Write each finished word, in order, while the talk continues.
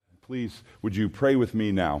Please, would you pray with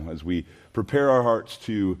me now as we prepare our hearts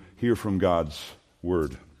to hear from God's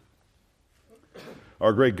word.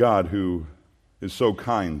 Our great God, who is so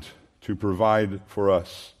kind to provide for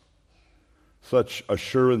us such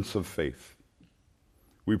assurance of faith,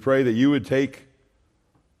 we pray that you would take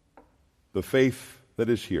the faith that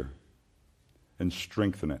is here and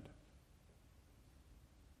strengthen it.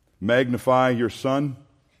 Magnify your Son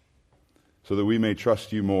so that we may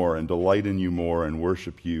trust you more and delight in you more and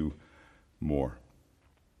worship you more.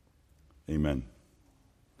 Amen.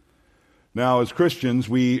 Now, as Christians,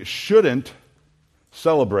 we shouldn't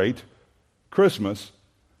celebrate Christmas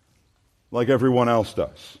like everyone else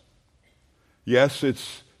does. Yes,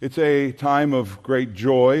 it's a time of great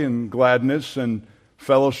joy and gladness and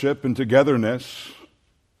fellowship and togetherness.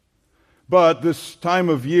 But this time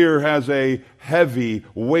of year has a heavy,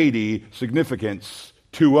 weighty significance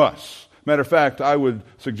to us. Matter of fact, I would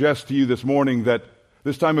suggest to you this morning that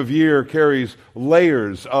this time of year carries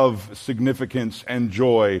layers of significance and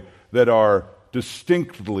joy that are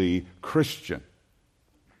distinctly Christian.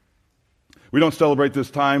 We don't celebrate this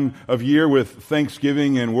time of year with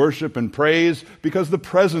thanksgiving and worship and praise because the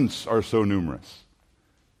presents are so numerous.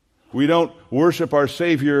 We don't worship our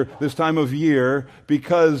Savior this time of year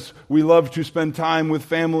because we love to spend time with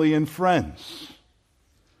family and friends.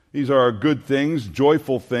 These are good things,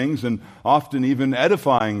 joyful things, and often even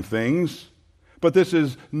edifying things. But this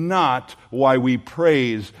is not why we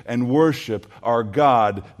praise and worship our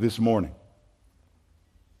God this morning.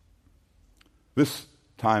 This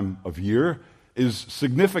time of year is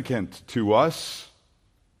significant to us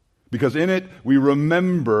because in it we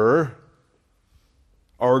remember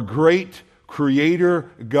our great Creator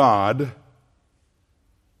God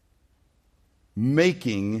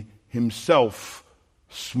making himself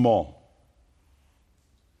small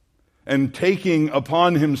and taking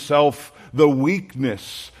upon himself the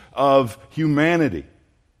weakness of humanity.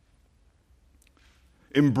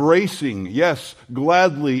 Embracing, yes,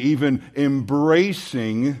 gladly even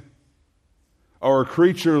embracing our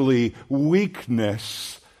creaturely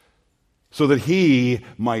weakness so that he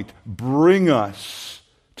might bring us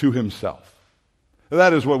to himself.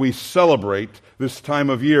 That is what we celebrate this time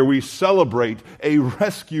of year. We celebrate a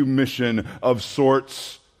rescue mission of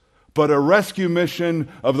sorts, but a rescue mission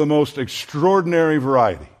of the most extraordinary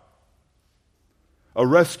variety. A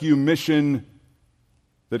rescue mission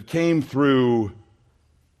that came through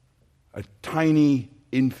a tiny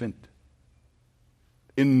infant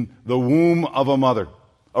in the womb of a mother.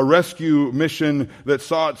 A rescue mission that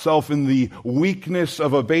saw itself in the weakness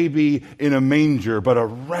of a baby in a manger, but a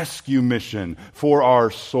rescue mission for our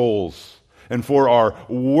souls and for our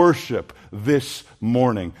worship this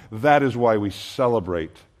morning. That is why we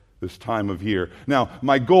celebrate this time of year. Now,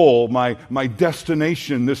 my goal, my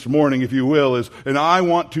destination this morning, if you will, is, and I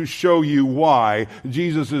want to show you why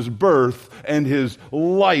Jesus' birth and his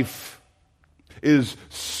life is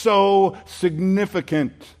so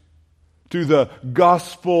significant to the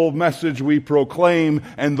gospel message we proclaim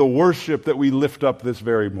and the worship that we lift up this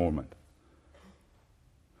very moment.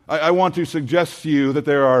 I want to suggest to you that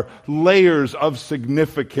there are layers of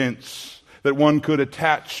significance that one could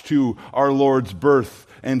attach to our Lord's birth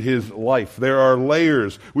and his life. There are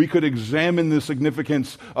layers. We could examine the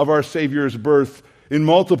significance of our Savior's birth in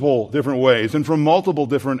multiple different ways and from multiple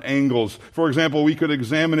different angles. For example, we could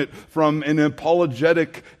examine it from an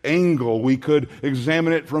apologetic angle. We could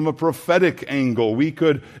examine it from a prophetic angle. We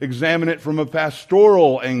could examine it from a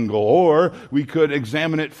pastoral angle. Or we could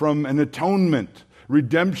examine it from an atonement,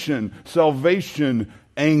 redemption, salvation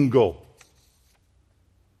angle.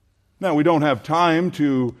 Now, we don't have time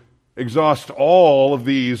to exhaust all of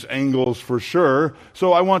these angles for sure,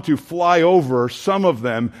 so I want to fly over some of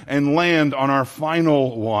them and land on our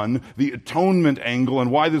final one, the atonement angle, and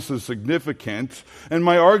why this is significant. And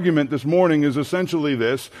my argument this morning is essentially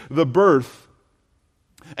this: the birth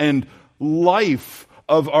and life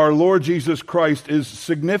of our Lord Jesus Christ is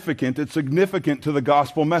significant. It's significant to the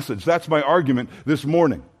gospel message. That's my argument this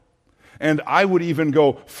morning. And I would even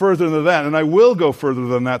go further than that, and I will go further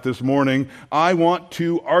than that this morning. I want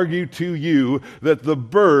to argue to you that the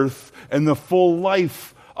birth and the full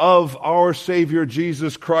life of our Savior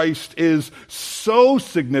Jesus Christ is so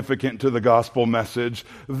significant to the gospel message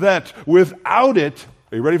that without it,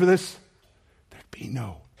 are you ready for this? There'd be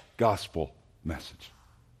no gospel message.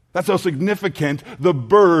 That's how significant the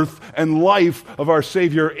birth and life of our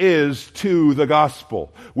Savior is to the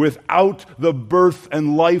gospel. Without the birth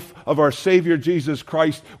and life of our Savior Jesus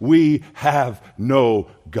Christ, we have no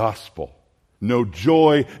gospel, no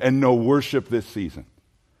joy, and no worship this season.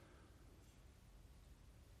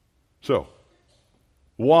 So,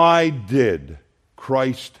 why did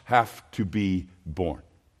Christ have to be born?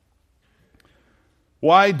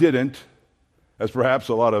 Why didn't, as perhaps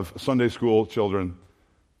a lot of Sunday school children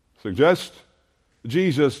suggest,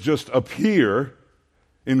 Jesus just appear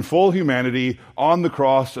in full humanity on the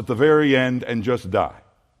cross at the very end and just die?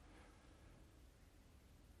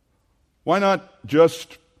 Why not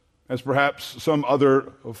just, as perhaps some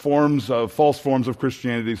other false forms of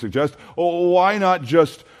Christianity suggest, why not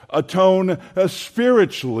just atone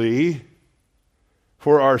spiritually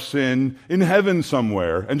for our sin in heaven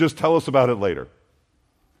somewhere and just tell us about it later?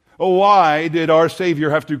 Why did our Savior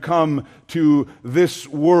have to come to this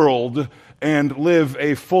world and live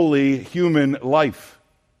a fully human life?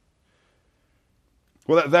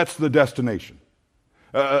 Well, that's the destination.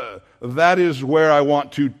 That is where I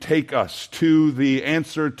want to take us, to the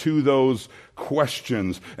answer to those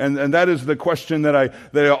questions. And that is the question that I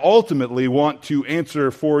ultimately want to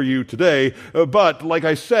answer for you today. But like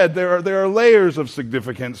I said, there are layers of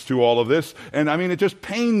significance to all of this. And I mean, it just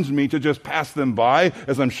pains me to just pass them by,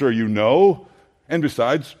 as I'm sure you know. And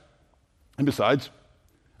besides, I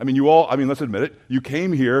mean, let's admit it, you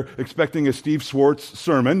came here expecting a Steve Swartz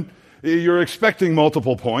sermon. You're expecting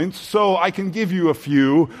multiple points, so I can give you a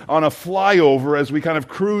few on a flyover as we kind of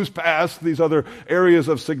cruise past these other areas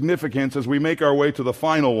of significance as we make our way to the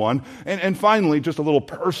final one. And finally, just a little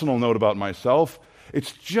personal note about myself.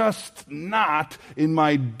 It's just not in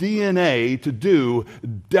my DNA to do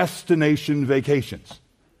destination vacations.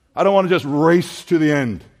 I don't want to just race to the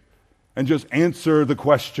end and just answer the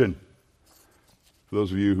question. For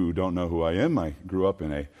those of you who don't know who I am, I grew up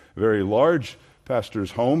in a very large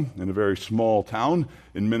pastor's home in a very small town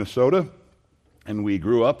in Minnesota, and we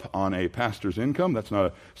grew up on a pastor's income. That's not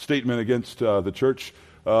a statement against the church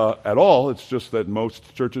at all. It's just that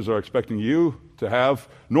most churches are expecting you to have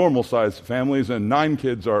normal-sized families, and 9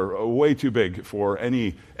 kids are way too big for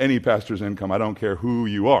any pastor's income. I don't care who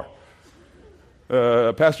you are.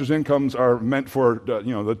 Pastor's incomes are meant for the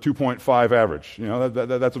 2.5 average.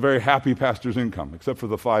 That's a very happy pastor's income, except for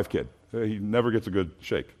the 5 kid. He never gets a good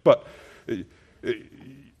shake. But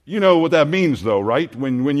you know what that means, though, right?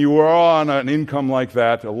 When you are on an income like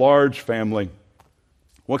that, a large family,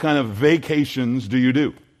 what kind of vacations do you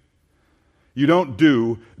do? You don't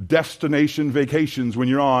do destination vacations when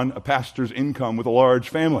you're on a pastor's income with a large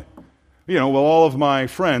family. All of my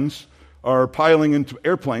friends are piling into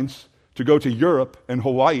airplanes to go to Europe and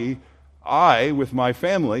Hawaii. I, with my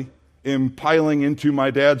family, am piling into my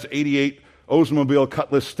dad's 88 Oldsmobile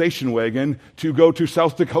Cutlass station wagon to go to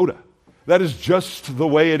South Dakota. That is just the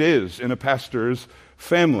way it is in a pastor's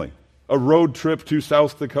family, a road trip to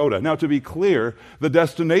South Dakota. Now, to be clear, the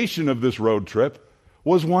destination of this road trip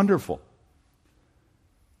was wonderful.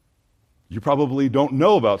 You probably don't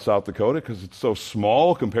know about South Dakota because it's so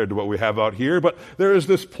small compared to what we have out here, but there is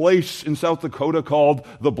this place in South Dakota called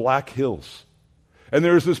the Black Hills. And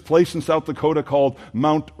there is this place in South Dakota called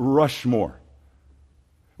Mount Rushmore.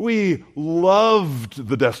 We loved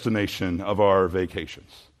the destination of our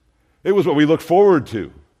vacations. It was what we looked forward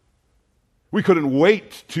to. We couldn't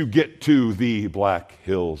wait to get to the Black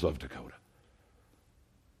Hills of Dakota.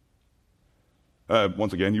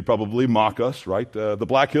 Once again, you probably mock us, right? The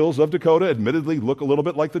Black Hills of Dakota admittedly look a little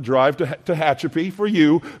bit like the drive to Tehachapi for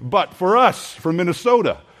you, but for us, from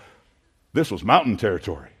Minnesota, this was mountain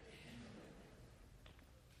territory.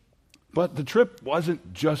 But the trip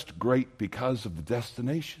wasn't just great because of the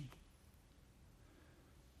destination.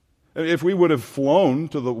 If we would have flown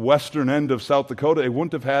to the western end of South Dakota, it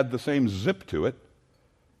wouldn't have had the same zip to it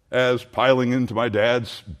as piling into my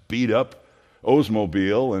dad's beat-up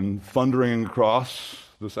Oldsmobile and thundering across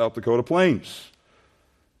the South Dakota plains.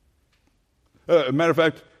 Matter of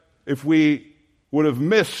fact, if we would have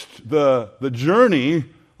missed the journey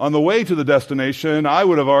on the way to the destination, I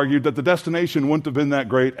would have argued that the destination wouldn't have been that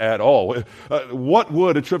great at all. What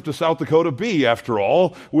would a trip to South Dakota be, after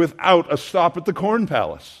all, without a stop at the Corn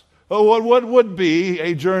Palace? What would be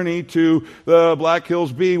a journey to the Black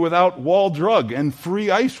Hills be without Wall Drug and free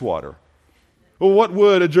ice water? What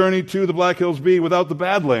would a journey to the Black Hills be without the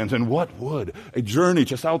Badlands? And what would a journey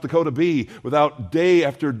to South Dakota be without day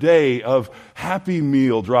after day of Happy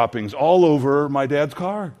Meal droppings all over my dad's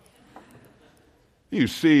car? You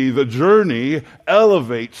see, the journey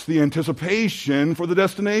elevates the anticipation for the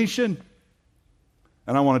destination.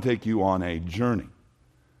 And I want to take you on a journey.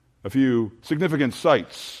 A few significant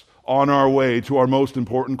sights on our way to our most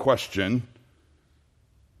important question.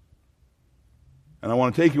 And I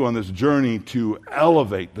want to take you on this journey to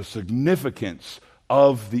elevate the significance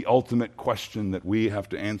of the ultimate question that we have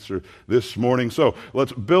to answer this morning. So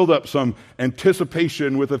let's build up some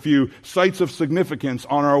anticipation with a few sights of significance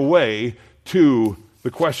on our way to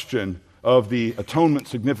the question of the atonement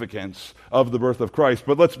significance of the birth of Christ.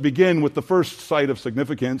 But let's begin with the first site of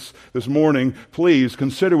significance this morning. Please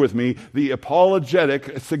consider with me the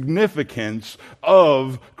apologetic significance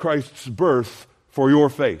of Christ's birth for your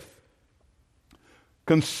faith.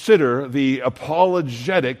 Consider the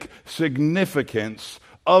apologetic significance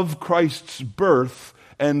of Christ's birth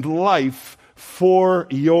and life for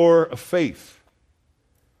your faith.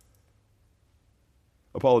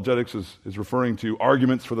 Apologetics is referring to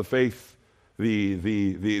arguments for the faith,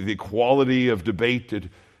 the quality of debate.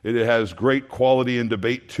 It has great quality in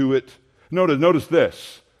debate to it. Notice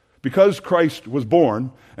this. Because Christ was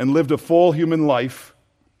born and lived a full human life,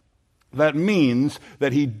 that means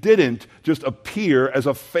that he didn't just appear as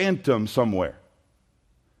a phantom somewhere.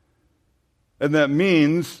 And that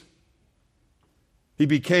means he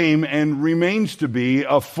became and remains to be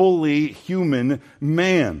a fully human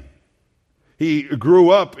man. He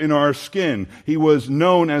grew up in our skin. He was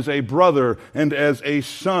known as a brother and as a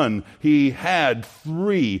son. He had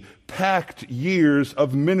 3 packed years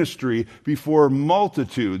of ministry before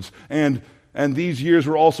multitudes. And these years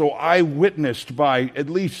were also eyewitnessed by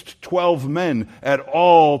at least 12 men at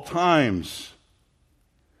all times.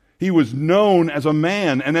 He was known as a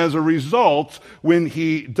man, and as a result, when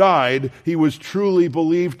he died, he was truly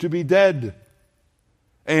believed to be dead.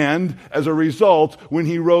 And as a result, when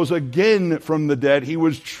he rose again from the dead, he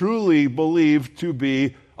was truly believed to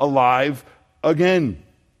be alive again.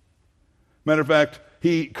 Matter of fact,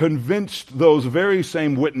 he convinced those very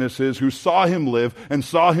same witnesses who saw him live and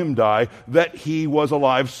saw him die that he was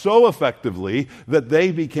alive so effectively that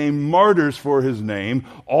they became martyrs for his name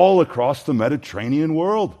all across the Mediterranean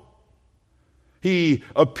world. He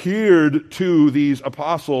appeared to these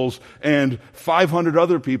apostles and 500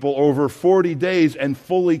 other people over 40 days and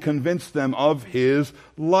fully convinced them of his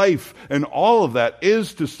life. And all of that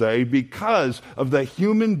is to say because of the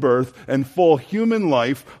human birth and full human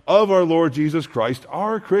life of our Lord Jesus Christ,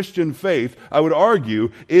 our Christian faith, I would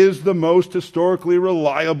argue, is the most historically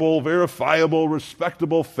reliable, verifiable,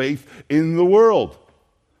 respectable faith in the world.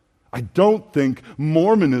 I don't think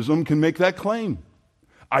Mormonism can make that claim.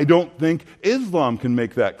 I don't think Islam can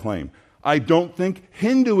make that claim. I don't think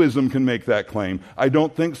Hinduism can make that claim. I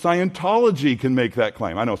don't think Scientology can make that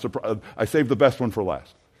claim. I know, I saved the best one for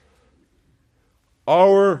last.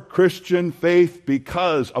 Our Christian faith,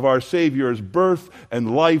 because of our Savior's birth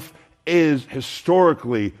and life, is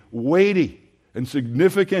historically weighty and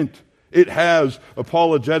significant. It has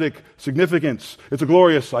apologetic significance. It's a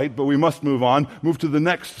glorious sight, but we must move on. Move to the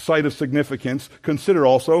next site of significance. Consider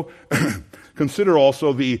also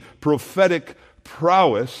the prophetic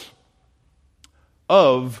prowess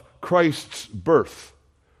of Christ's birth.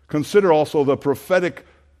 Consider also the prophetic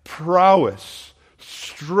prowess,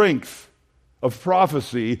 strength of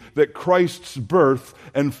prophecy that Christ's birth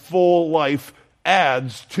and full life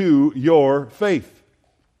adds to your faith.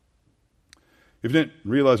 If you didn't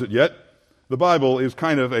realize it yet, the Bible is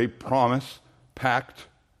kind of a promise-packed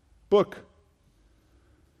book.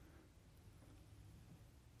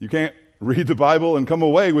 You can't read the Bible and come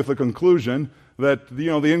away with the conclusion that,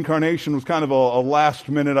 the incarnation was kind of a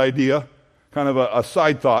last-minute idea, kind of a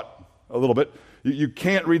side thought a little bit. You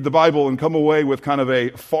can't read the Bible and come away with kind of a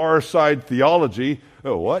far-side theology.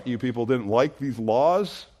 Oh, what? You people didn't like these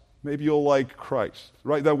laws? Maybe you'll like Christ.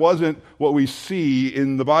 Right? That wasn't what we see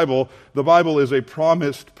in the Bible. The Bible is a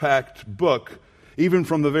promise-packed book. Even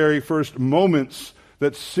from the very first moments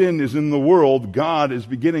that sin is in the world, God is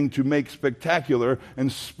beginning to make spectacular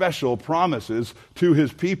and special promises to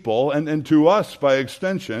his people and to us by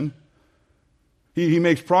extension. He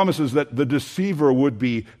makes promises that the deceiver would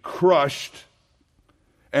be crushed,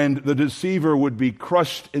 and the deceiver would be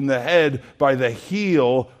crushed in the head by the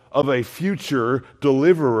heel of a future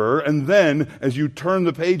deliverer. And then, as you turn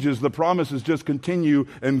the pages, the promises just continue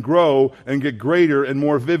and grow and get greater and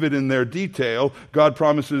more vivid in their detail. God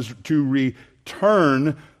promises to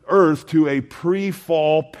return earth to a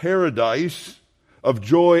pre-fall paradise of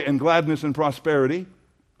joy and gladness and prosperity.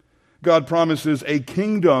 God promises a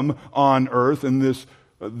kingdom on earth in this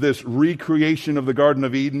recreation of the Garden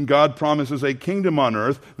of Eden. God promises a kingdom on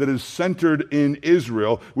earth that is centered in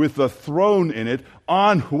Israel with the throne in it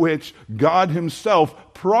on which God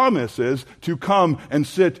himself promises to come and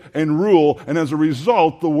sit and rule. And as a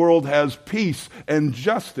result, the world has peace and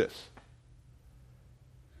justice.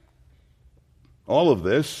 All of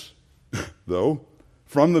this, though,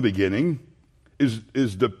 from the beginning,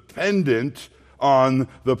 is dependent on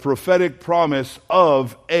the prophetic promise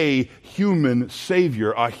of a human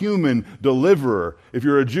Savior, a human deliverer. If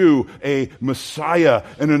you're a Jew, a Messiah,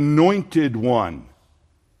 an anointed one.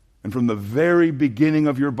 And from the very beginning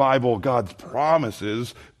of your Bible, God's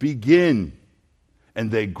promises begin.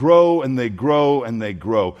 And they grow and they grow and they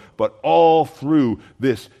grow. But all through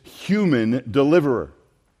this human deliverer.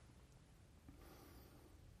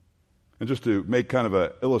 And just to make kind of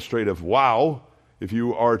an illustrative wow, if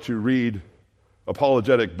you are to read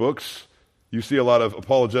apologetic books, you see a lot of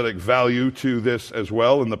apologetic value to this as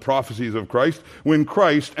well in the prophecies of Christ. When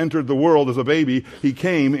Christ entered the world as a baby, he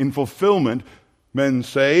came in fulfillment, men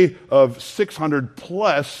say, of 600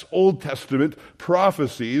 plus Old Testament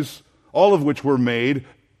prophecies, all of which were made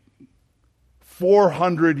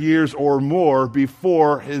 400 years or more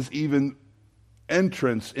before his even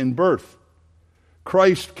entrance in birth.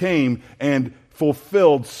 Christ came and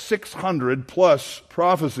fulfilled 600 plus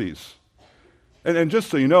prophecies. And just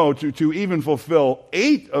so you know, to even fulfill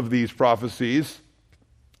 8 of these prophecies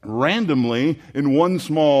randomly in one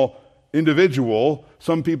small individual,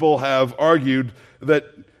 some people have argued that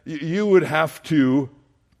you would have to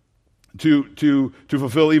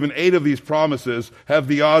fulfill even 8 of these promises, have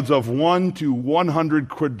the odds of 1 to 100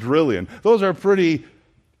 quadrillion. Those are pretty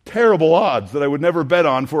terrible odds that I would never bet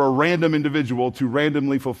on for a random individual to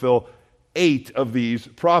randomly fulfill 8 of these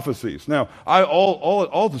prophecies. Now,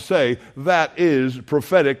 all to say, that is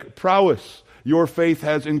prophetic prowess. Your faith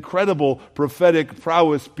has incredible prophetic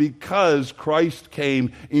prowess because Christ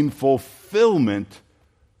came in fulfillment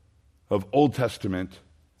of Old Testament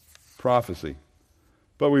prophecy.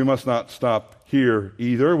 But we must not stop here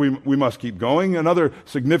either. We must keep going. Another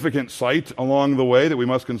significant sight along the way that we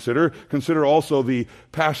must consider also the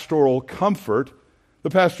pastoral comfort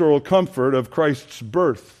of Christ's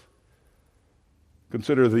birth.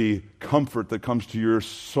 Consider the comfort that comes to your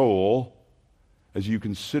soul as you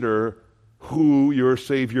consider who your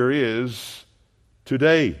Savior is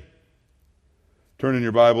today. Turn in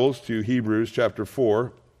your Bibles to Hebrews chapter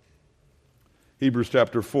 4. Hebrews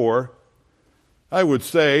chapter 4. I would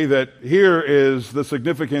say that here is the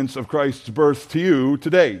significance of Christ's birth to you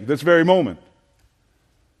today, this very moment.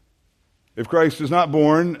 If Christ is not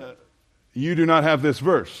born, you do not have this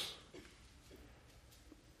verse.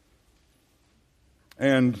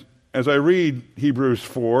 And as I read Hebrews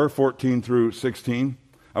 4, 14 through 16,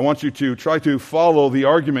 I want you to try to follow the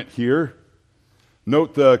argument here.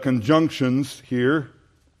 Note the conjunctions here.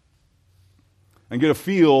 And get a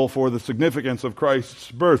feel for the significance of Christ's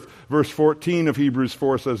birth. Verse 14 of Hebrews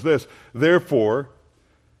 4 says this, "Therefore,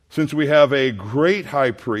 since we have a great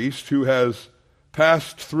high priest who has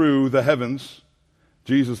passed through the heavens,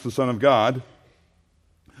 Jesus the Son of God,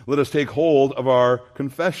 let us take hold of our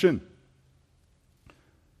confession.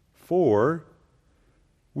 For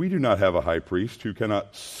we do not have a high priest who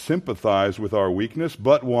cannot sympathize with our weakness,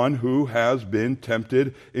 but one who has been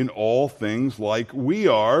tempted in all things like we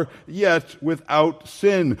are, yet without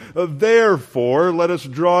sin. Therefore, let us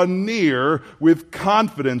draw near with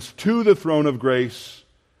confidence to the throne of grace,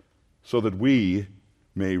 so that we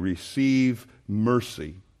may receive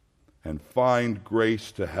mercy and find grace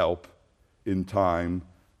to help in time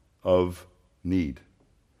of need."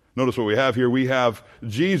 Notice what we have here. We have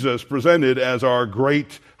Jesus presented as our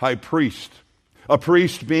great high priest. A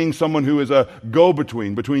priest being someone who is a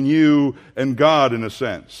go-between, between you and God in a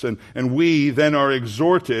sense. And we then are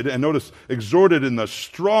exhorted, and notice, exhorted in the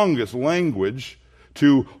strongest language,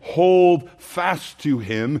 to hold fast to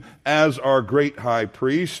him as our great high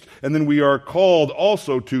priest. And then we are called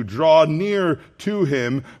also to draw near to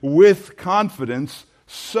him with confidence,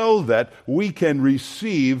 so that we can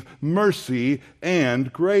receive mercy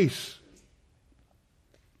and grace.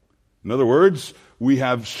 In other words, we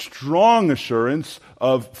have strong assurance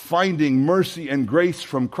of finding mercy and grace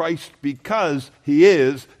from Christ because he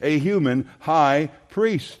is a human high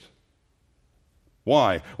priest.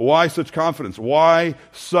 Why? Why such confidence? Why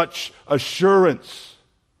such assurance?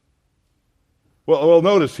 Well,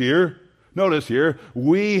 notice here,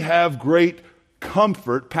 we have great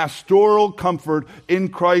comfort, pastoral comfort in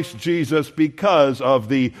Christ Jesus because of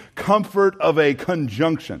the comfort of a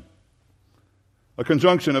conjunction. A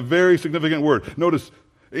conjunction, a very significant word. Notice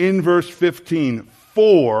in verse 15,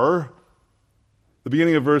 for, the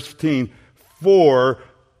beginning of verse 15, for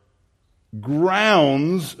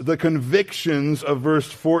grounds the convictions of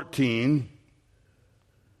verse 14,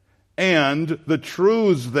 and the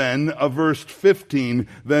truths then of verse 15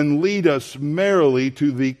 then lead us merrily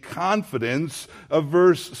to the confidence of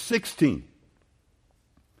verse 16.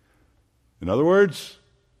 In other words,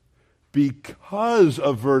 because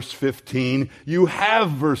of verse 15, you have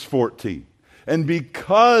verse 14. And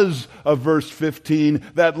because of verse 15,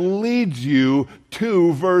 that leads you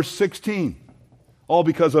to verse 16. all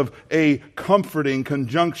because of a comforting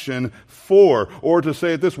conjunction for, or to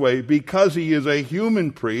say it this way, because he is a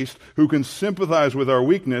human priest who can sympathize with our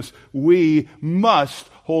weakness, we must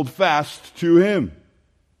hold fast to him.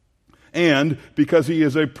 And because he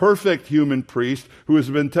is a perfect human priest who has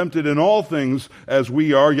been tempted in all things as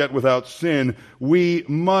we are, yet without sin, we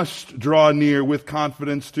must draw near with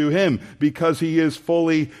confidence to him. Because he is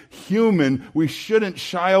fully human, we shouldn't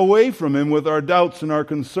shy away from him with our doubts and our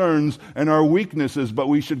concerns and our weaknesses, but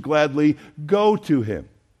we should gladly go to him.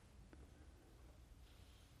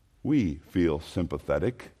 We feel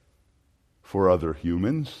sympathetic for other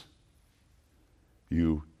humans.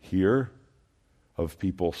 You hear of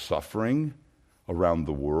people suffering around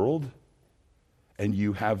the world, and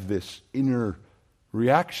you have this inner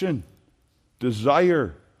reaction,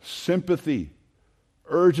 desire, sympathy,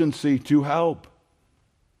 urgency to help.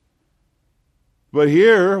 But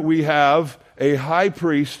here we have a high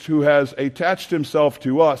priest who has attached himself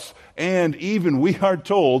to us, and even we are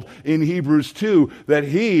told in Hebrews 2 that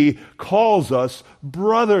he calls us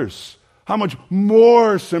brothers. How much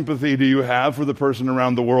more sympathy do you have for the person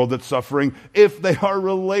around the world that's suffering if they are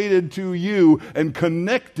related to you and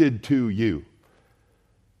connected to you?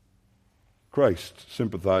 Christ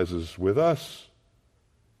sympathizes with us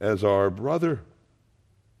as our brother.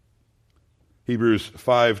 Hebrews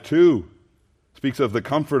 5:2 speaks of the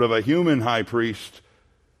comfort of a human high priest,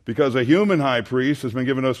 because a human high priest has been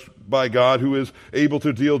given us by God who is able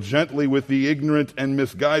to deal gently with the ignorant and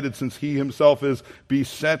misguided, since he himself is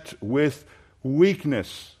beset with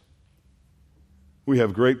weakness. We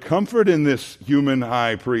have great comfort in this human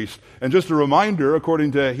high priest. And just a reminder,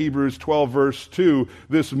 according to Hebrews 12, verse 2,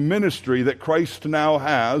 this ministry that Christ now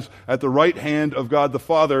has at the right hand of God the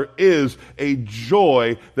Father is a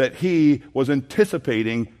joy that he was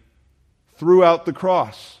anticipating throughout the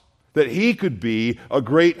cross, that he could be a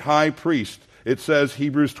great high priest. It says,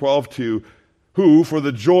 Hebrews 12:2, who, for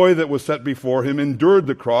the joy that was set before him, endured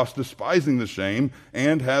the cross, despising the shame,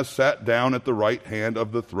 and has sat down at the right hand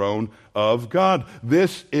of the throne of God.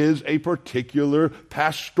 This is a particular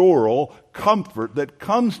pastoral comfort that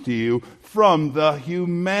comes to you from the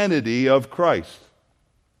humanity of Christ.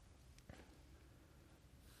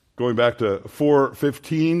 Going back to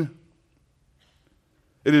 4:15,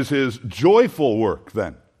 it is his joyful work,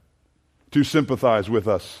 then, to sympathize with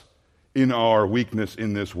us in our weakness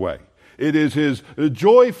in this way. It is his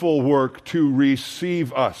joyful work to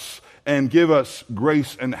receive us and give us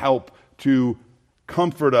grace and help to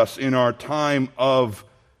comfort us in our time of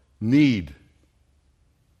need.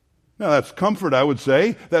 Now, that's comfort, I would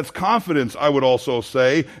say. That's confidence, I would also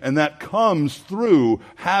say. And that comes through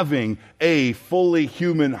having a fully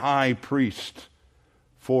human high priest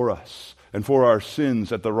for us and for our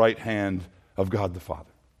sins at the right hand of God the Father.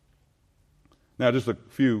 Now, just a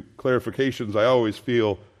few clarifications I always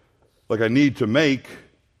feel like I need to make.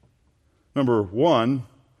 Number one,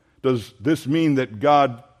 does this mean that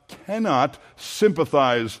God cannot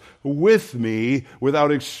sympathize with me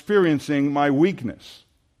without experiencing my weakness?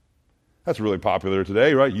 That's really popular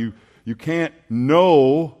today, right? You can't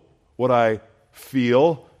know what I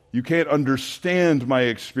feel. You can't understand my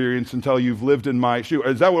experience until you've lived in my shoe.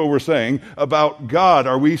 Is that what we're saying about God?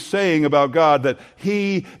 Are we saying about God that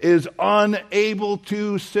he is unable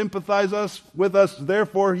to sympathize with us,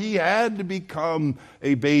 therefore he had to become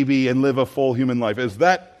a baby and live a full human life? Is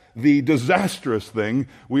that the disastrous thing?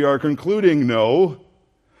 We are concluding no.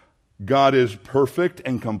 God is perfect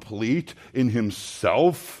and complete in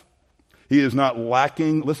himself. He is not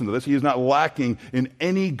lacking, listen to this, he is not lacking in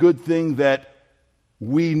any good thing that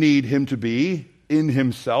we need him to be in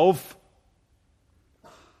himself.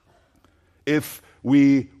 If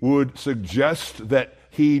we would suggest that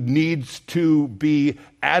he needs to be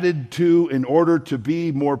added to in order to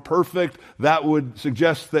be more perfect, that would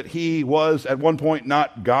suggest that he was at one point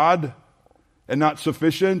not God and not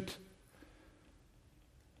sufficient.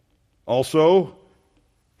 Also,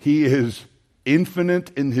 he is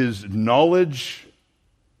infinite in his knowledge,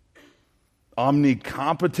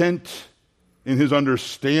 omnicompetent in his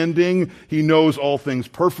understanding. He knows all things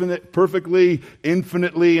perfectly,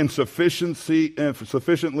 infinitely, and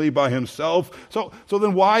sufficiently by himself. So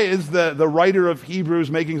then why is the writer of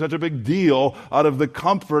Hebrews making such a big deal out of the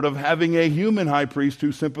comfort of having a human high priest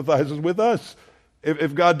who sympathizes with us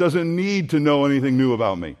if God doesn't need to know anything new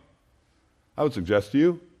about me? I would suggest to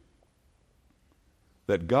you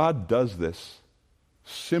that God does this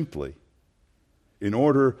simply in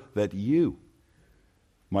order that you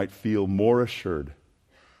might feel more assured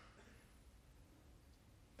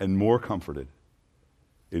and more comforted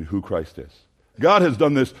in who Christ is. God has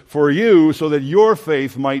done this for you so that your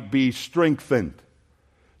faith might be strengthened,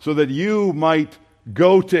 so that you might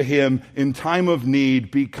go to him in time of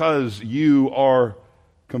need because you are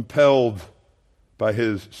compelled by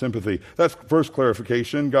his sympathy. That's first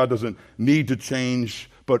clarification. God doesn't need to change,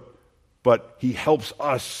 but he helps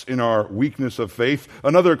us in our weakness of faith.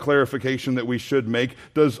 Another clarification that we should make,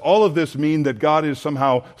 does all of this mean that God is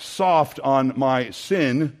somehow soft on my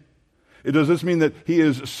sin? Does this mean that he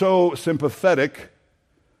is so sympathetic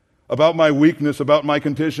about my weakness, about my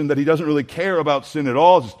condition, that he doesn't really care about sin at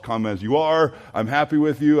all? Just come as you are. I'm happy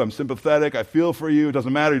with you. I'm sympathetic. I feel for you. It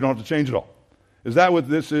doesn't matter. You don't have to change at all. Is that what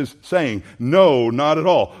this is saying? No, not at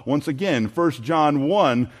all. Once again, 1 John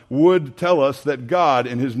 1 would tell us that God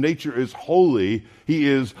in his nature is holy. He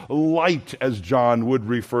is light, as John would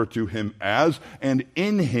refer to him as, and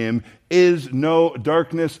in him is no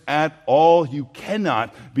darkness at all. You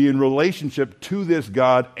cannot be in relationship to this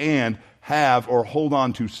God and have or hold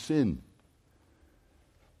on to sin.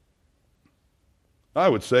 I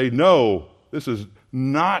would say, no, this is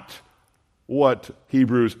not what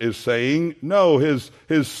Hebrews is saying. No, his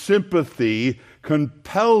sympathy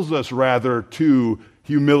compels us rather to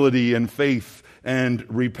humility and faith and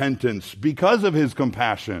repentance because of his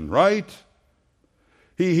compassion, right?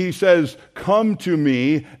 He says, come to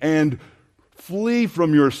me and flee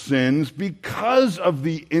from your sins because of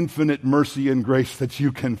the infinite mercy and grace that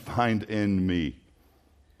you can find in me.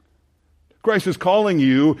 Christ is calling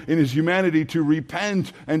you in his humanity to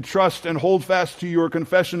repent and trust and hold fast to your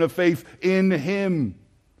confession of faith in him.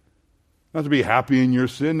 Not to be happy in your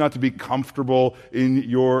sin, not to be comfortable in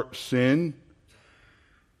your sin.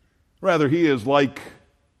 Rather, he is like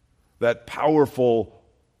that powerful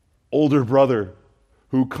older brother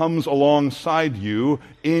who comes alongside you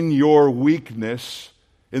in your weakness,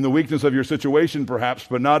 in the weakness of your situation perhaps,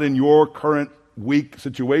 but not in your current weak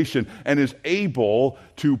situation, and is able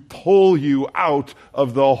to pull you out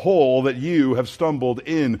of the hole that you have stumbled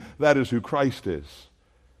in. That is who Christ is,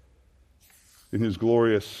 in his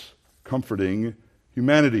glorious, comforting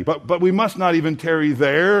humanity. But we must not even tarry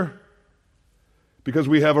there, because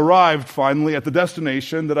we have arrived finally at the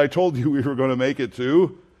destination that I told you we were going to make it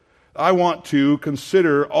to. I want to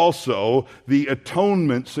consider also the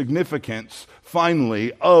atonement significance,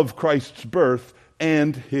 finally, of Christ's birth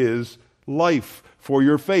and his life for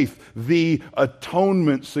your faith. The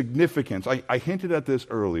atonement significance. I hinted at this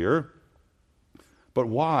earlier, but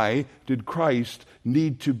why did Christ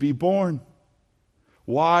need to be born?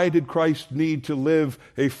 Why did Christ need to live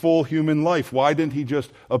a full human life? Why didn't he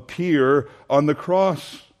just appear on the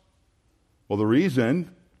cross? Well, the reason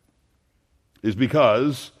is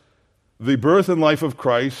because the birth and life of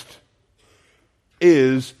Christ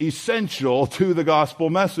is essential to the gospel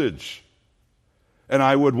message. And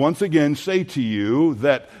I would once again say to you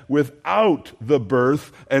that without the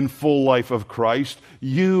birth and full life of Christ,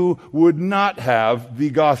 you would not have the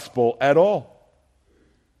gospel at all.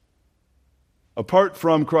 Apart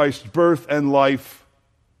from Christ's birth and life,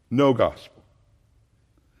 no gospel.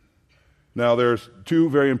 Now, there's two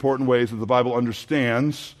very important ways that the Bible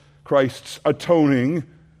understands Christ's atoning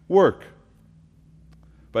work.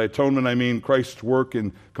 By atonement, I mean Christ's work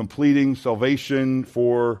in completing salvation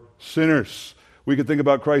for sinners. We could think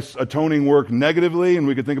about Christ's atoning work negatively, and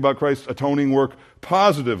we could think about Christ's atoning work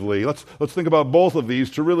positively. Let's think about both of these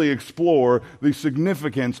to really explore the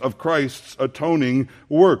significance of Christ's atoning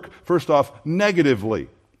work. First off, negatively.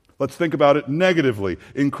 Let's think about it negatively.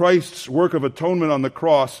 In Christ's work of atonement on the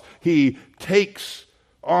cross, he takes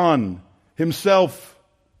on himself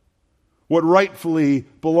what rightfully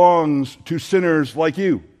belongs to sinners like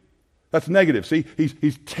you. That's negative. See,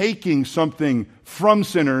 he's taking something from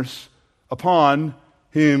sinners upon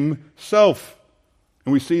himself.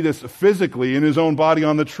 And we see this physically in his own body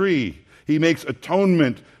on the tree. He makes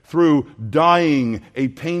atonement through dying a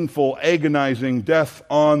painful, agonizing death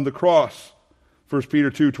on the cross. 1 Peter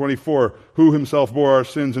 2:24, who himself bore our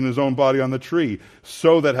sins in his own body on the tree,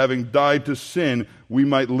 so that having died to sin, we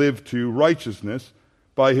might live to righteousness.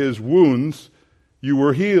 By his wounds you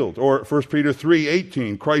were healed. Or 1 Peter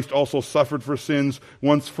 3:18, Christ also suffered for sins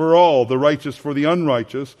once for all, the righteous for the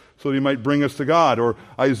unrighteous, so that he might bring us to God. Or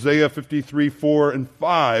Isaiah 53:4 and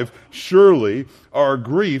 5, surely our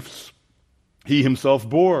griefs he himself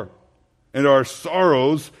bore, and our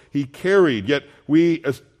sorrows he carried, yet we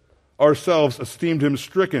ourselves esteemed him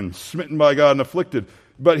stricken, smitten by God and afflicted.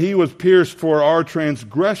 But he was pierced for our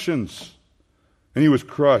transgressions, and he was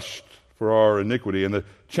crushed for our iniquity, and the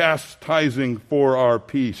chastising for our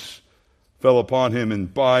peace fell upon him,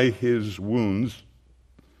 and by his wounds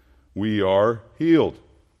we are healed.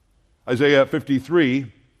 Isaiah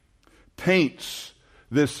 53 paints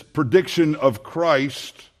this prediction of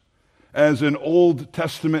Christ as an Old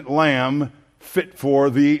Testament lamb fit for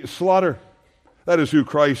the slaughter. That is who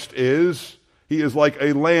Christ is. He is like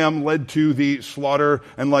a lamb led to the slaughter,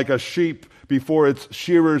 and like a sheep before its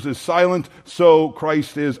shearers is silent, so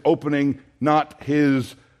Christ is opening not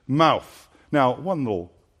his mouth. Now, one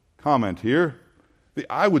little comment here.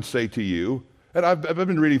 I would say to you, and I've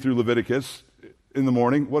been reading through Leviticus in the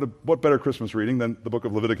morning. What better Christmas reading than the book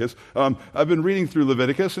of Leviticus? I've been reading through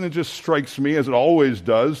Leviticus, and it just strikes me, as it always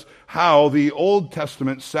does, how the Old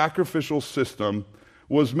Testament sacrificial system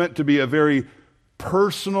was meant to be a very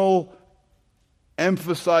personal,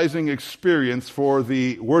 emphasizing experience for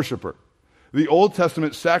the worshiper. The Old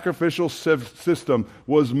Testament sacrificial system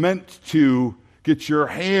was meant to get your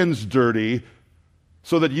hands dirty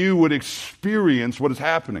so that you would experience what is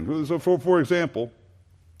happening. So for example,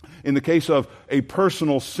 in the case of a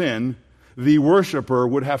personal sin, the worshiper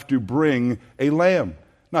would have to bring a lamb.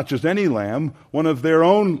 Not just any lamb, one of their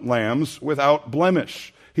own lambs without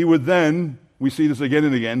blemish. He would then, we see this again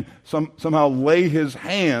and again, somehow lay his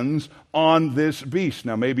hands on this beast.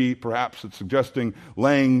 Now perhaps it's suggesting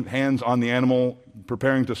laying hands on the animal,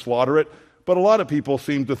 preparing to slaughter it. But a lot of people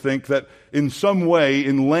seem to think that in some way,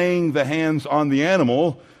 in laying the hands on the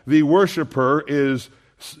animal, the worshiper is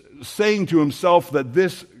saying to himself that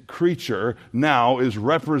this creature now is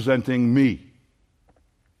representing me.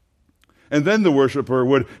 And then the worshiper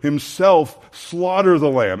would himself slaughter the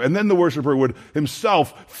lamb. And then the worshiper would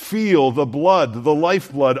himself feel the blood, the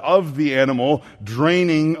lifeblood of the animal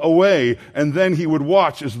draining away. And then he would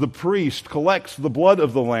watch as the priest collects the blood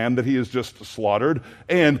of the lamb that he has just slaughtered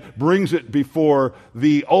and brings it before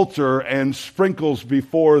the altar and sprinkles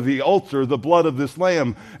before the altar the blood of this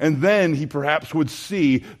lamb. And then he perhaps would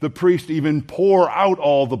see the priest even pour out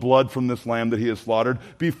all the blood from this lamb that he has slaughtered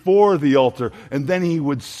before the altar. And then he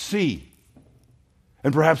would see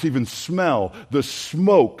and perhaps even smell the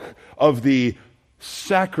smoke of the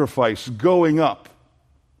sacrifice going up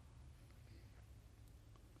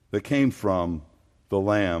that came from the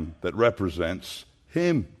lamb that represents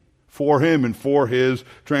him, for him and for his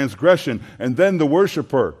transgression. And then the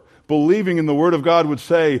worshiper, believing in the word of God, would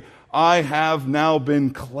say, I have now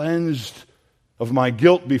been cleansed of my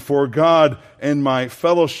guilt before God, and my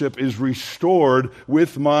fellowship is restored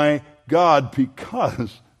with my God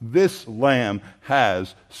because this lamb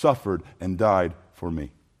has suffered and died for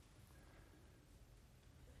me.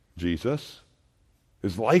 Jesus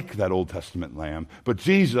is like that Old Testament lamb, but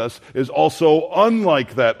Jesus is also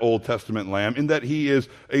unlike that Old Testament lamb in that he is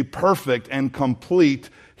a perfect and complete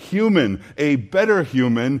human, a better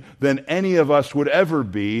human than any of us would ever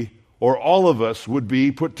be or all of us would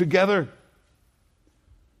be put together.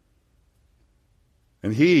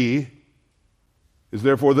 And he is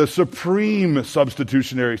therefore the supreme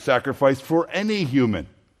substitutionary sacrifice for any human.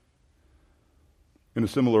 In a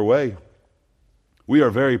similar way, we are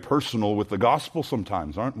very personal with the gospel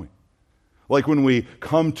sometimes, aren't we? Like when we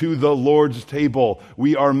come to the Lord's table,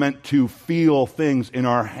 we are meant to feel things in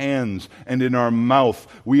our hands and in our mouth.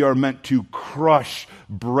 We are meant to crush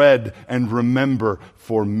bread and remember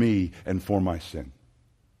for me and for my sin.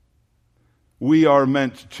 We are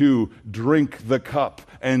meant to drink the cup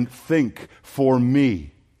and think for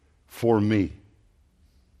me, for me.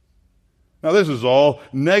 Now this is all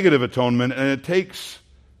negative atonement, and it takes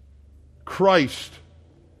Christ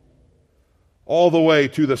all the way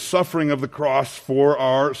to the suffering of the cross for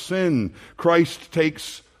our sin. Christ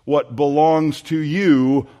takes what belongs to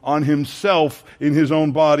you on himself in his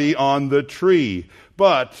own body on the tree.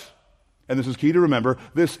 But, and this is key to remember,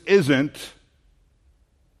 this isn't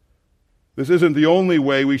the only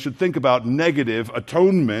way we should think about negative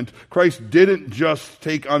atonement. Christ didn't just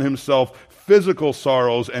take on himself physical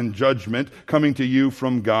sorrows and judgment coming to you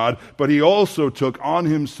from God, but he also took on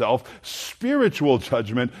himself spiritual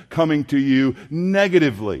judgment coming to you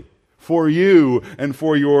negatively for you and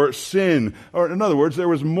for your sin. Or in other words, there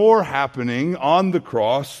was more happening on the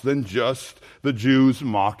cross than just the Jews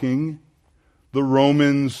mocking, the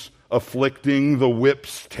Romans afflicting, the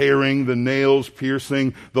whips tearing, the nails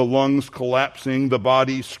piercing, the lungs collapsing, the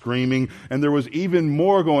body screaming. And there was even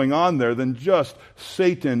more going on there than just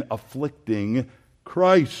Satan afflicting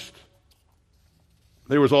Christ.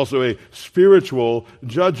 There was also a spiritual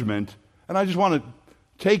judgment. And I just want to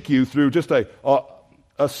take you through just a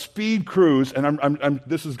speed cruise, and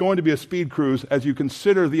this is going to be a speed cruise as you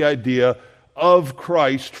consider the idea of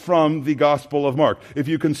Christ from the Gospel of Mark. If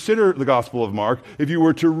you consider the Gospel of Mark, if you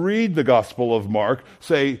were to read the Gospel of Mark,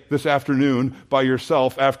 say this afternoon by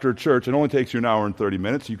yourself after church, it only takes you an hour and 30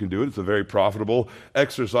 minutes. You can do it. It's a very profitable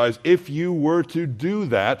exercise. If you were to do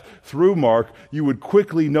that through Mark, you would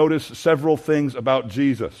quickly notice several things about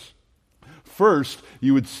Jesus. First,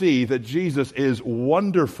 you would see that Jesus is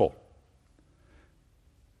wonderful.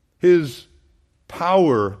 His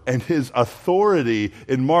power and his authority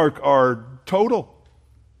in Mark are total.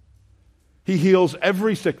 He heals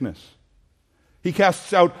every sickness. He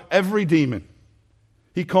casts out every demon.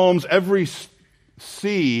 He calms every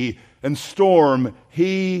sea and storm.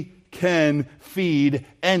 He can feed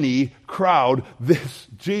any crowd. This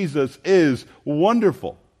Jesus is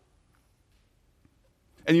wonderful.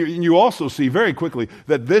 And you also see very quickly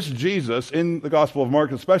that this Jesus, in the Gospel of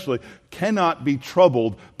Mark especially, cannot be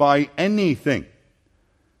troubled by anything.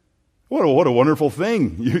 What a wonderful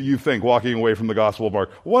thing, you think, walking away from the Gospel of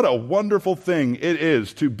Mark. What a wonderful thing it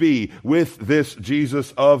is to be with this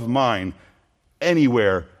Jesus of mine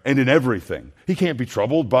anywhere and in everything. He can't be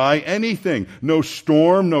troubled by anything. No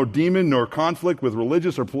storm, no demon, nor conflict with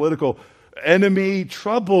religious or political enemy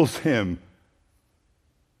troubles him.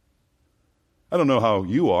 I don't know how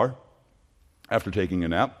you are after taking a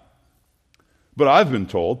nap, but I've been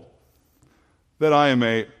told that I am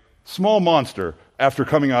a small monster after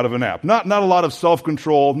coming out of a nap. Not a lot of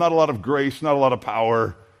self-control, not a lot of grace, not a lot of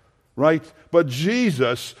power, right? But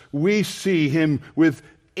Jesus, we see him with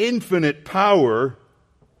infinite power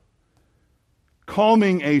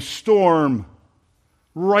calming a storm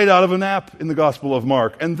right out of a nap in the Gospel of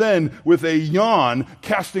Mark. And then with a yawn,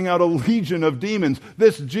 casting out a legion of demons.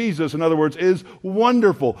 This Jesus, in other words, is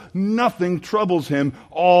wonderful. Nothing troubles him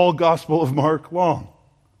all Gospel of Mark long.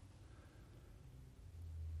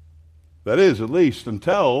 That is, at least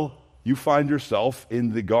until you find yourself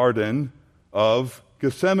in the Garden of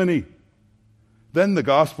Gethsemane. Then the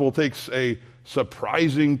Gospel takes a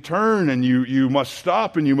surprising turn, and you must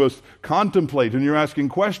stop and you must contemplate, and you're asking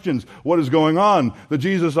questions. What is going on? The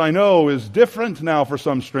Jesus I know is different now for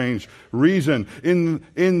some strange reason.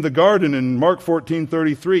 In the garden in Mark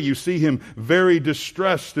 14:33, you see him very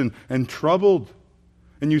distressed and troubled.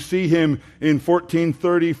 And you see him in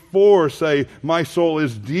 14:34 say, "My soul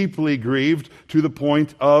is deeply grieved to the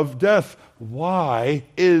point of death." Why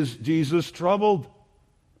is Jesus troubled?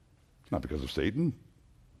 It's not because of Satan.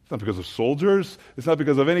 It's not because of soldiers. It's not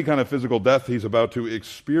because of any kind of physical death he's about to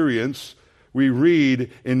experience. We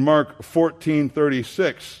read in Mark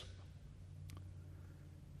 14:36,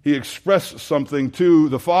 he expressed something to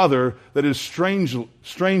the Father that is strange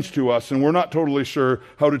to us, and we're not totally sure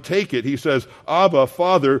how to take it. He says, "Abba,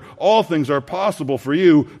 Father, all things are possible for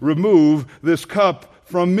you. Remove this cup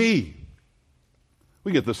from me."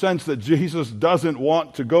 We get the sense that Jesus doesn't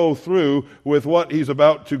want to go through with what he's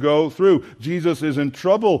about to go through. Jesus is in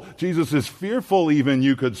trouble. Jesus is fearful even,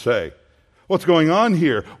 you could say. What's going on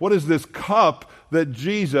here? What is this cup that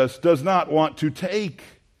Jesus does not want to take?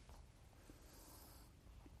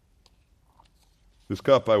 This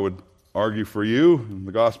cup, I would argue for you, in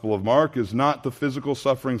the Gospel of Mark, is not the physical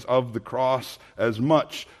sufferings of the cross as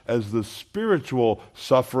much as the spiritual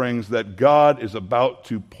sufferings that God is about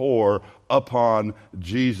to pour upon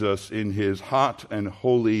Jesus in his hot and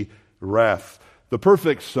holy wrath. The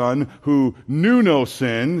perfect Son, who knew no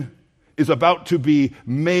sin, is about to be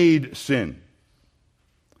made sin.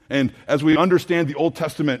 And as we understand the Old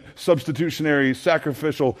Testament substitutionary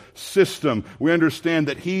sacrificial system, we understand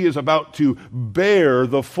that he is about to bear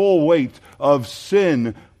the full weight of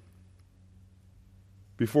sin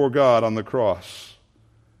before God on the cross.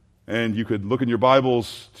 And you could look in your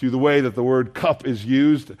Bibles to the way that the word cup is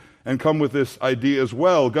used and come with this idea as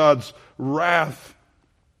well. God's wrath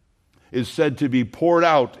is said to be poured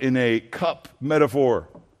out in a cup metaphor.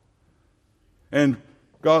 And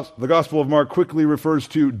the Gospel of Mark quickly refers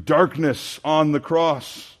to darkness on the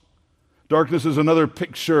cross. Darkness is another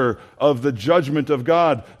picture of the judgment of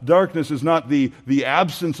God. Darkness is not the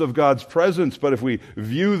absence of God's presence, but if we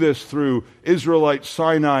view this through Israelite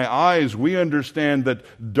Sinai eyes, we understand that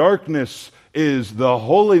darkness is the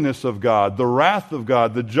holiness of God, the wrath of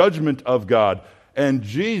God, the judgment of God. And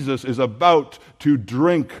Jesus is about to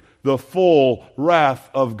drink the full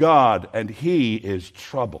wrath of God, and he is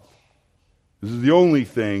troubled. This is the only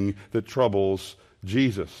thing that troubles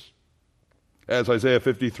Jesus. As Isaiah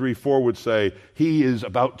 53:4 would say, he is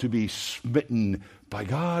about to be smitten by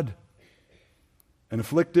God and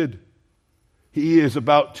afflicted. He is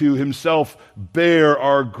about to himself bear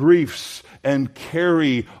our griefs and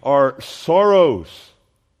carry our sorrows.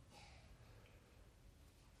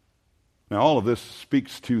 Now, all of this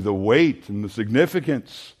speaks to the weight and the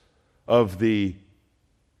significance of the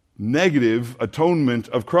negative atonement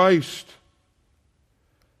of Christ.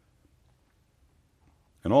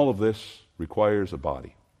 And all of this requires a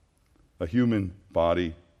body, a human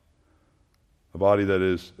body, a body that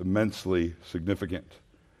is immensely significant.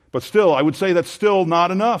 But still, I would say that's still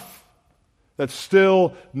not enough. That's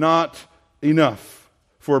still not enough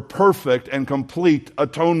for perfect and complete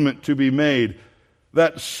atonement to be made.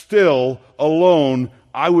 that still alone,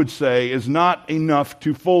 I would say, is not enough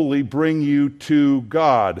to fully bring you to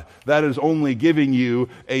God. That is only giving you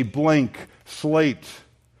a blank slate.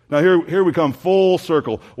 Now here we come full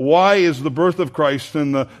circle. Why is the birth of Christ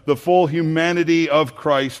and the full humanity of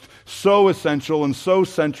Christ so essential and so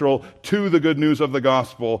central to the good news of the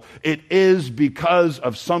gospel? It is because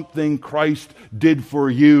of something Christ did for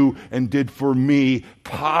you and did for me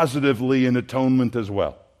positively in atonement as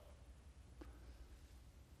well.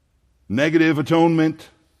 Negative atonement,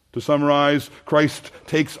 to summarize, Christ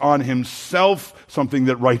takes on himself something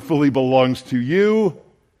that rightfully belongs to you.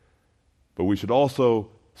 But we should also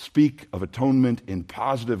speak of atonement in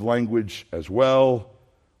positive language as well,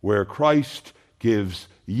 where Christ gives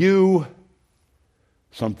you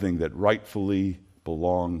something that rightfully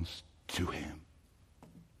belongs to him.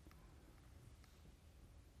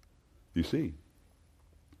 You see,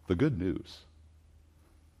 the good news,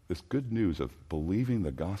 this good news of believing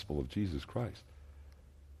the gospel of Jesus Christ,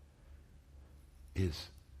 is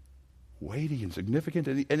weighty and significant,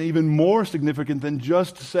 and even more significant than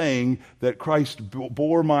just saying that Christ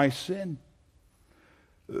bore my sin.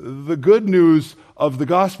 The good news of the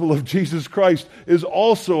gospel of Jesus Christ is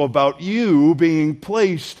also about you being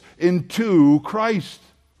placed into Christ.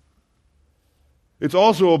 It's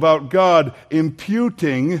also about God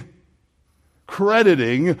imputing,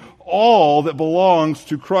 crediting all that belongs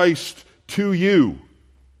to Christ to you,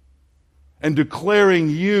 and declaring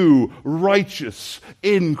you righteous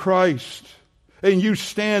in Christ. And you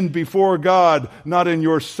stand before God, not in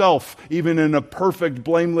yourself, even in a perfect,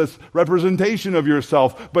 blameless representation of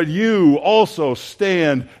yourself, but you also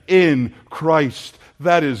stand in Christ.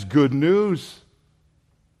 That is good news.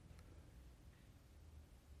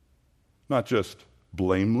 Not just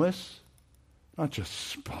blameless, not just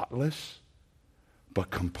spotless, but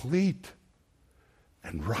complete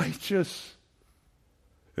and righteous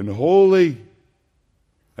and holy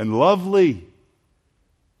and lovely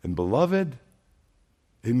and beloved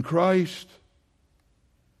in Christ.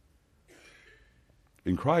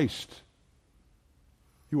 In Christ,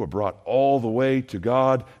 you are brought all the way to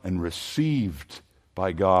God and received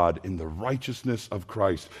by God in the righteousness of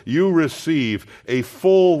Christ. You receive a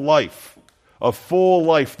full life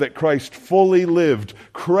that Christ fully lived,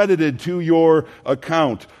 credited to your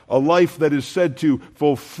account, a life that is said to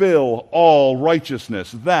fulfill all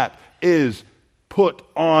righteousness. That is put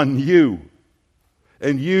on you.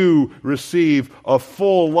 And you receive a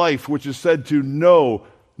full life which is said to know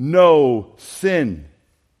no sin.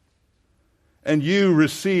 And you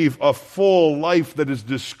receive a full life that is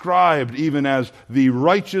described even as the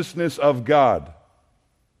righteousness of God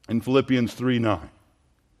in Philippians 3:9.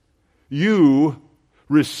 You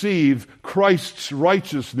receive Christ's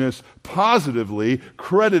righteousness positively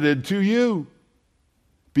credited to you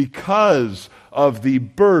because of the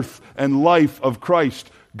birth and life of Christ.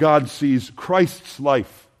 God sees Christ's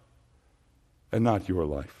life and not your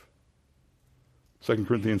life. 2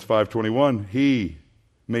 Corinthians 5:21, He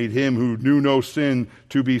made him who knew no sin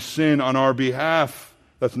to be sin on our behalf.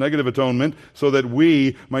 That's negative atonement, so that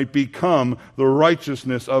we might become the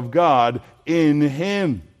righteousness of God in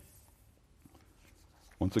him.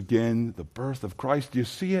 Once again, the birth of Christ, do you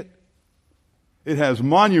see it? It has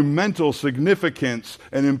monumental significance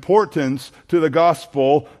and importance to the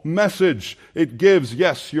gospel message. It gives,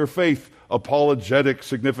 yes, your faith apologetic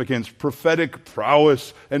significance, prophetic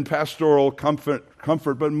prowess, and pastoral comfort.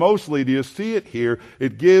 But mostly, do you see it here?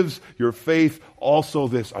 It gives your faith also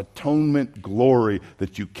this atonement glory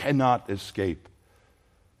that you cannot escape.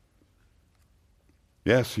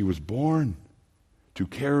 Yes, he was born to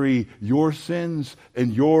carry your sins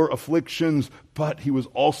and your afflictions, but he was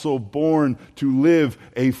also born to live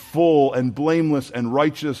a full and blameless and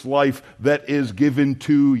righteous life that is given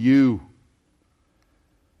to you.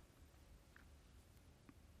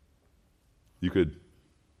 You could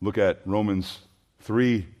look at Romans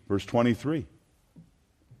 3, verse 23,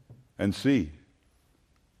 and see.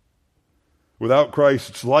 Without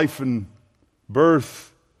Christ's life and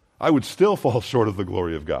birth, I would still fall short of the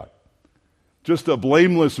glory of God. Just a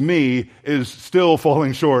blameless me is still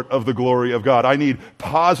falling short of the glory of God. I need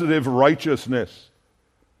positive righteousness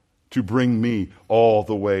to bring me all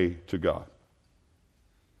the way to God.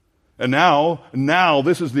 And now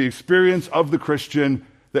this is the experience of the Christian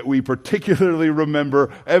that we particularly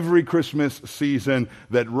remember every Christmas season,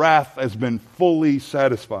 that wrath has been fully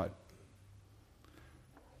satisfied.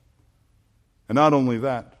 And not only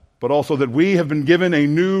that, but also that we have been given a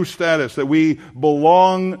new status, that we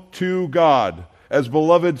belong to God as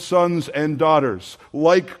beloved sons and daughters,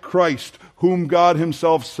 like Christ, whom God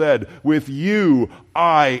himself said, "With you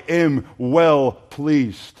I am well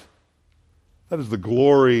pleased." That is the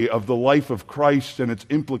glory of the life of Christ and its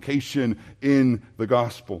implication in the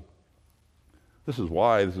gospel. This is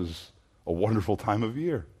why this is a wonderful time of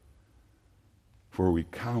year, for we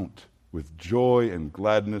count with joy and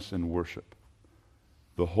gladness and worship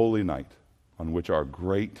the holy night on which our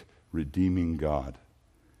great redeeming God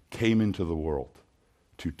came into the world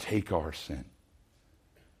to take our sin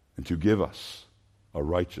and to give us a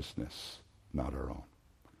righteousness not our own.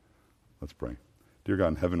 Let's pray. Dear God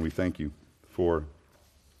in heaven, we thank you for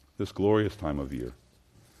this glorious time of year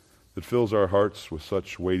that fills our hearts with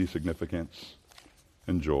such weighty significance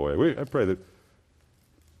and joy. I pray that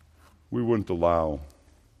we wouldn't allow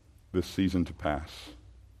this season to pass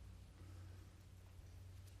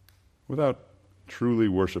without truly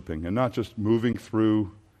worshiping, and not just moving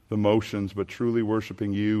through the motions, but truly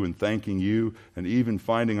worshiping you and thanking you, and even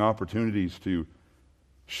finding opportunities to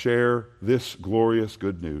share this glorious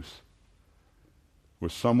good news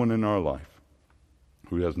with someone in our life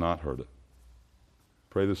who has not heard it.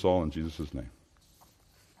 Pray this all in Jesus' name.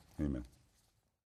 Amen.